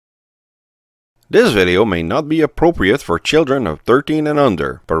This video may not be appropriate for children of 13 and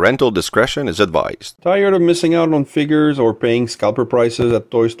under. Parental discretion is advised. Tired of missing out on figures or paying scalper prices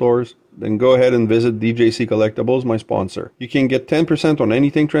at toy stores? Then go ahead and visit DJC Collectibles, my sponsor. You can get 10% on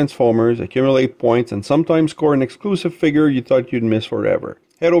anything Transformers, accumulate points, and sometimes score an exclusive figure you thought you'd miss forever.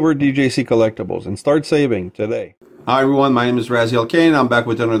 Head over to DJC Collectibles and start saving today. Hi everyone, my name is Raziel Kane. I'm back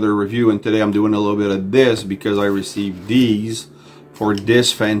with another review, and today I'm doing a little bit of this because I received these for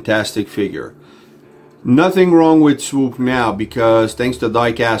this fantastic figure. Nothing wrong with Swoop now because thanks to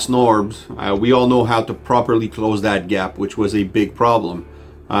die-cast Norbs, we all know how to properly close that gap, which was a big problem.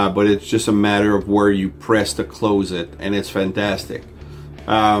 But it's just a matter of where you press to close it, and it's fantastic.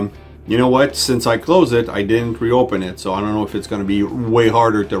 You know what? Since I closed it, I didn't reopen it, so I don't know if it's going to be way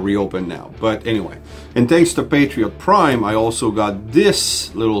harder to reopen now. But anyway, and thanks to Patriot Prime, I also got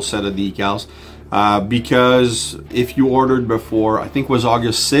this little set of decals because if you ordered before, I think it was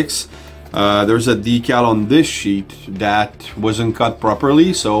August 6th, there's a decal on this sheet that wasn't cut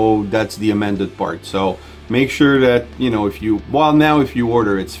properly, so that's the amended part. So make sure that, you know, if you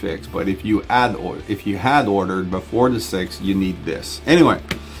order, it's fixed, but if you had ordered before the 6th, you need this. Anyway,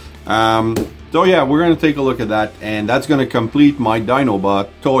 so yeah, we're gonna take a look at that, and that's gonna complete my Dinobot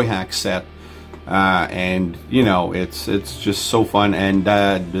Toyhax set. And you know, it's just so fun, and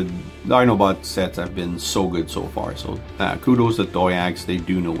the Dinobot sets have been so good so far. So kudos to Toyhax, they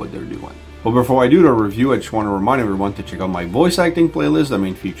do know what they're doing. But before I do the review, I just want to remind everyone to check out my voice acting playlist, the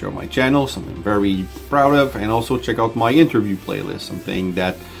main feature of my channel, something I'm very proud of, and also check out my interview playlist, something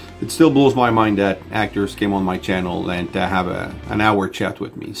that it still blows my mind that actors came on my channel and to have an hour chat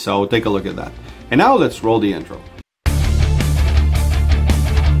with me. So take a look at that. And now let's roll the intro.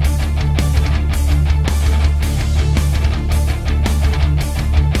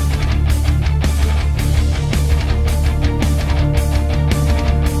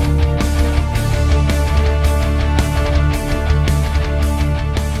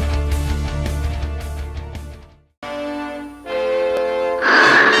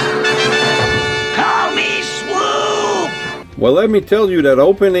 Well, let me tell you that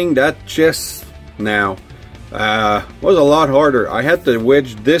opening that chest now was a lot harder. I had to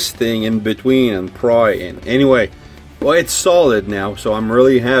wedge this thing in between and pry in. Anyway, well, it's solid now, so I'm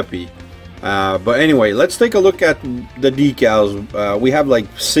really happy. But anyway, let's take a look at the decals. We have like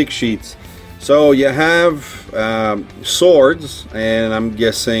 6 sheets. So you have swords, and I'm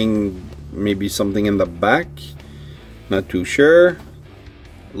guessing maybe something in the back. Not too sure.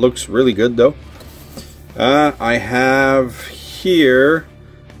 Looks really good though. I have here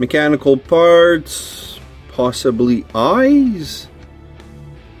mechanical parts, possibly eyes.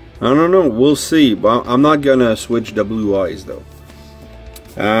 I don't know, we'll see, but I'm not gonna switch the blue eyes though.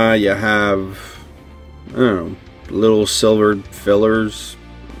 You have, I don't know, little silver fillers,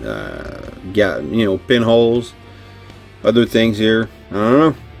 you know, pinholes, other things here. I don't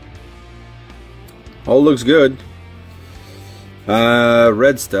know. All looks good.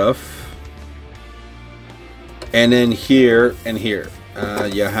 Red stuff. And then here and here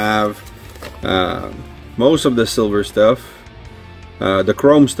you have most of the silver stuff, the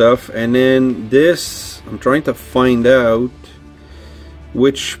chrome stuff, and then this, I'm trying to find out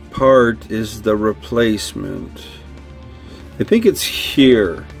which part is the replacement. I think it's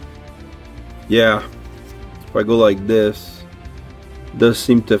here. Yeah, if I go like this, it does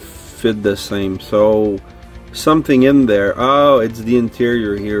seem to fit the same. So something in there. Oh, it's the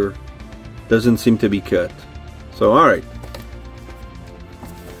interior here. Doesn't seem to be cut. So alright,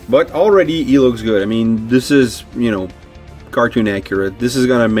 but already he looks good. I mean, this is, you know, cartoon accurate. This is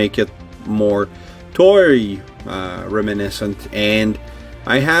gonna make it more toy reminiscent, and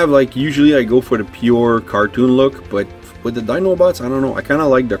I have, like, usually I go for the pure cartoon look, but with the Dinobots, I don't know, I kind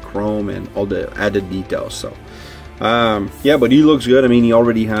of like the chrome and all the added details. So yeah, but he looks good. I mean, he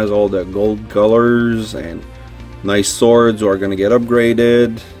already has all the gold colors and nice swords are gonna get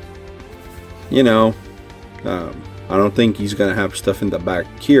upgraded, you know. I don't think he's gonna have stuff in the back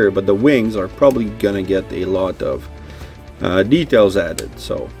here, but the wings are probably gonna get a lot of details added,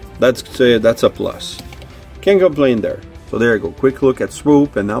 so that's a plus. Can't complain there. So there you go, quick look at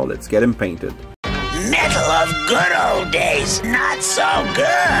Swoop, and now let's get him painted. Metal of good old days, not so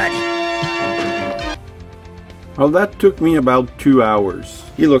good. Well, that took me about 2 hours.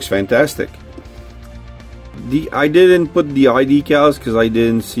 He looks fantastic. I didn't put the eye decals because I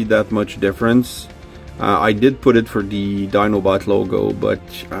didn't see that much difference. I did put it for the Dinobot logo, but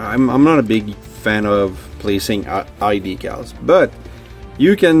I'm not a big fan of placing eye decals. But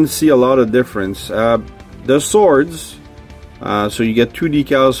you can see a lot of difference. The swords, so you get 2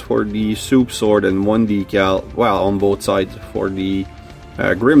 decals for the Swoop sword and 1 decal, well, on both sides for the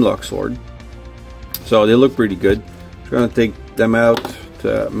Grimlock sword. So they look pretty good. I'm gonna take them out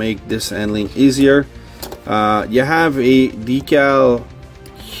to make this handling easier. You have a decal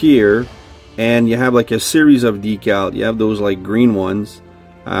here, and you have like a series of decal. You have those like green ones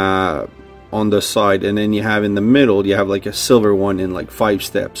on the side, and then you have in the middle, you have like a silver one in like 5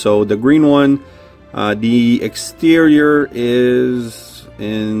 steps. So the green one, the exterior is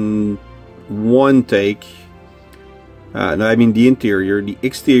in 1 take. No, I mean the interior. The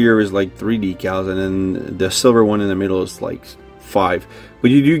exterior is like 3 decals, and then the silver one in the middle is like 5. But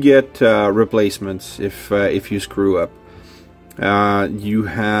you do get replacements if you screw up. You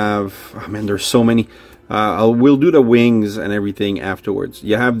have, oh man, there's so many. We'll do the wings and everything afterwards.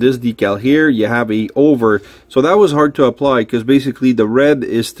 You have this decal here. You have a over. So that was hard to apply because basically the red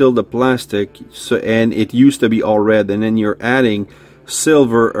is still the plastic, so, and it used to be all red, and then you're adding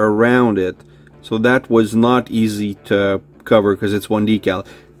silver around it. So that was not easy to cover because it's 1 decal.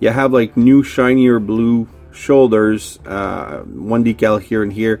 You have like new shinier blue shoulders, 1 decal here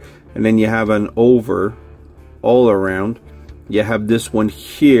and here, and then you have an over all around. You have this one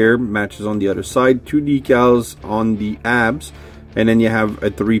here, matches on the other side, 2 decals on the abs, and then you have a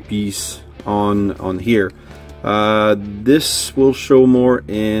 3-piece on here. This will show more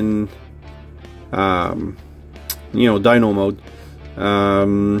in you know, Dino mode.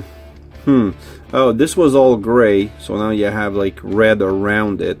 Oh, this was all gray, so now you have like red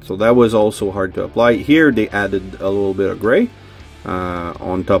around it, so that was also hard to apply. Here they added a little bit of gray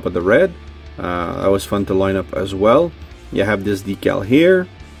on top of the red. That was fun to line up as well. You have this decal here.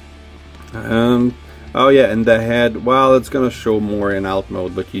 Oh yeah, and the head, well, it's gonna show more in alt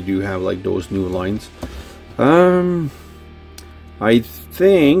mode, but you do have like those new lines. I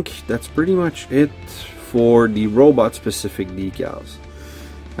think that's pretty much it for the robot specific decals.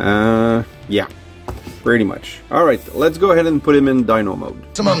 Yeah, pretty much. All right, let's go ahead and put him in Dino mode.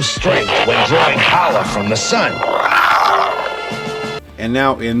 Maximum strength when drawing power from the sun. And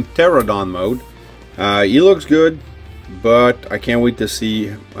now in Pterodon mode, he looks good, but I can't wait to see,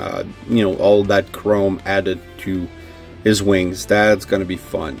 you know, all that chrome added to his wings. That's gonna be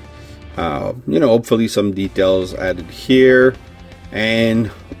fun. You know, hopefully some details added here, and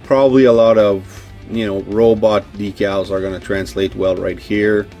probably a lot of, you know, robot decals are gonna translate well right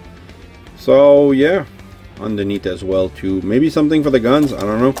here. So yeah, underneath as well too. Maybe something for the guns, I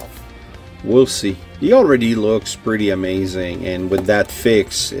don't know. We'll see. He already looks pretty amazing, and with that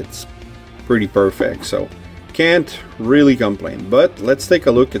fix, it's pretty perfect. So can't really complain. But let's take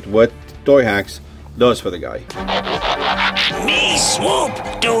a look at what Toyhax does for the guy. Me, Swoop,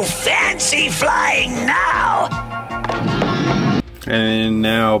 do fancy flying now. And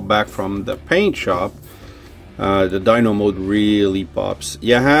now back from the paint shop, the Dino mode really pops.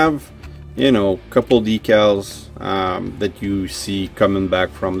 You have, you know, a couple decals that you see coming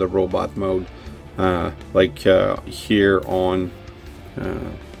back from the robot mode, like here on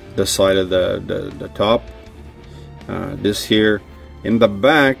the side of the top. This here in the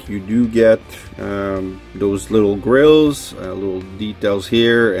back, you do get those little grills, little details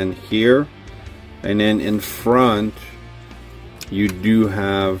here and here, and then in front you do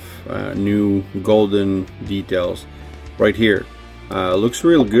have new golden details right here. Looks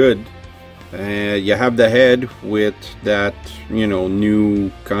real good. You have the head with that, you know,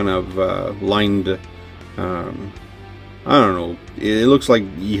 new kind of lined, I don't know, it looks like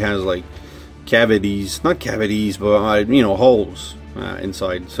he has like cavities, not cavities, but you know, holes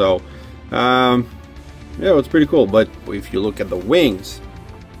inside. So yeah, it's pretty cool. But if you look at the wings,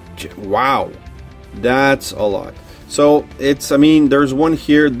 wow, that's a lot. So it's, I mean, there's one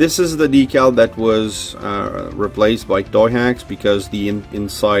here. This is the decal that was replaced by Toyhax because the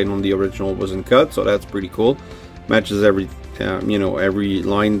inside on the original wasn't cut. So that's pretty cool. Matches every, you know, every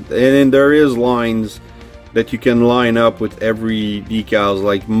line. And then there is lines that you can line up with every decals,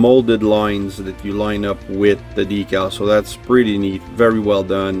 like molded lines that you line up with the decal. So that's pretty neat. Very well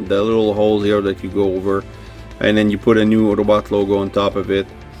done. The little holes here that you go over, and then you put a new Autobot logo on top of it.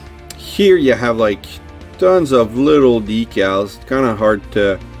 Here you have like tons of little decals, kind of hard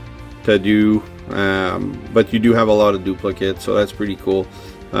to do, but you do have a lot of duplicates, so that's pretty cool.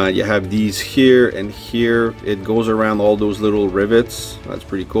 You have these here and here. It goes around all those little rivets. That's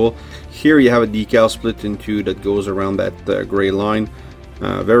pretty cool. Here you have a decal split in two that goes around that gray line.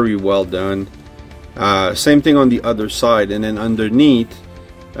 Very well done. Same thing on the other side, and then underneath,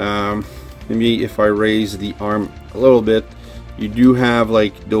 maybe if I raise the arm a little bit, you do have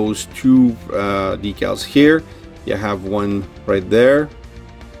like those two decals here. You have one right there,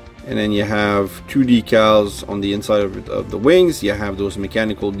 and then you have two decals on the inside of the wings. You have those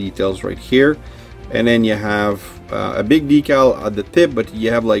mechanical details right here. and then you have a big decal at the tip, but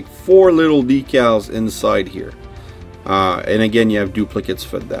you have like 4 little decals inside here. And again, you have duplicates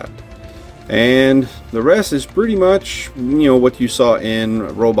for that. And the rest is pretty much, you know, what you saw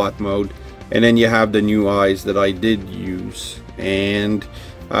in robot mode. And then you have the new eyes that I did use. And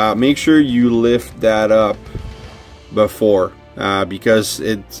make sure you lift that up before, because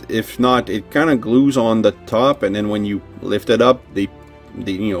if not, it kind of glues on the top, and then when you lift it up, they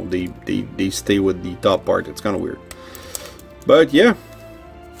stay with the top part. It's kind of weird. But yeah,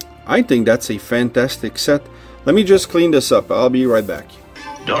 I think that's a fantastic set. Let me just clean this up. I'll be right back.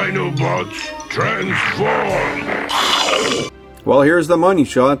 Dinobots, transform! Well, here's the money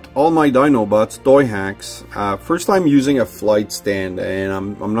shot. All my Dinobots, Toyhax. First time using a flight stand, and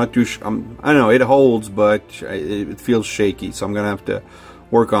I'm not too I don't know, it holds, but it feels shaky, so I'm gonna have to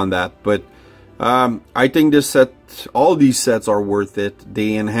work on that. But I think this set, all these sets are worth it.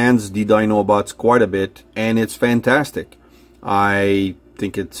 They enhance the Dinobots quite a bit, and it's fantastic. I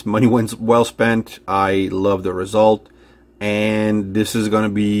think it's money well spent. I love the result, and this is gonna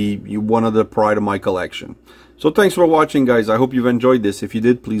be one of the pride of my collection. So thanks for watching, guys. I hope you've enjoyed this. If you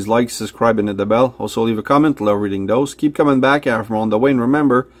did, please like, subscribe, and hit the bell. Also leave a comment. Love reading those. Keep coming back after on the way, and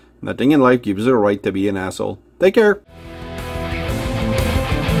remember, nothing in life gives you the right to be an asshole. Take care.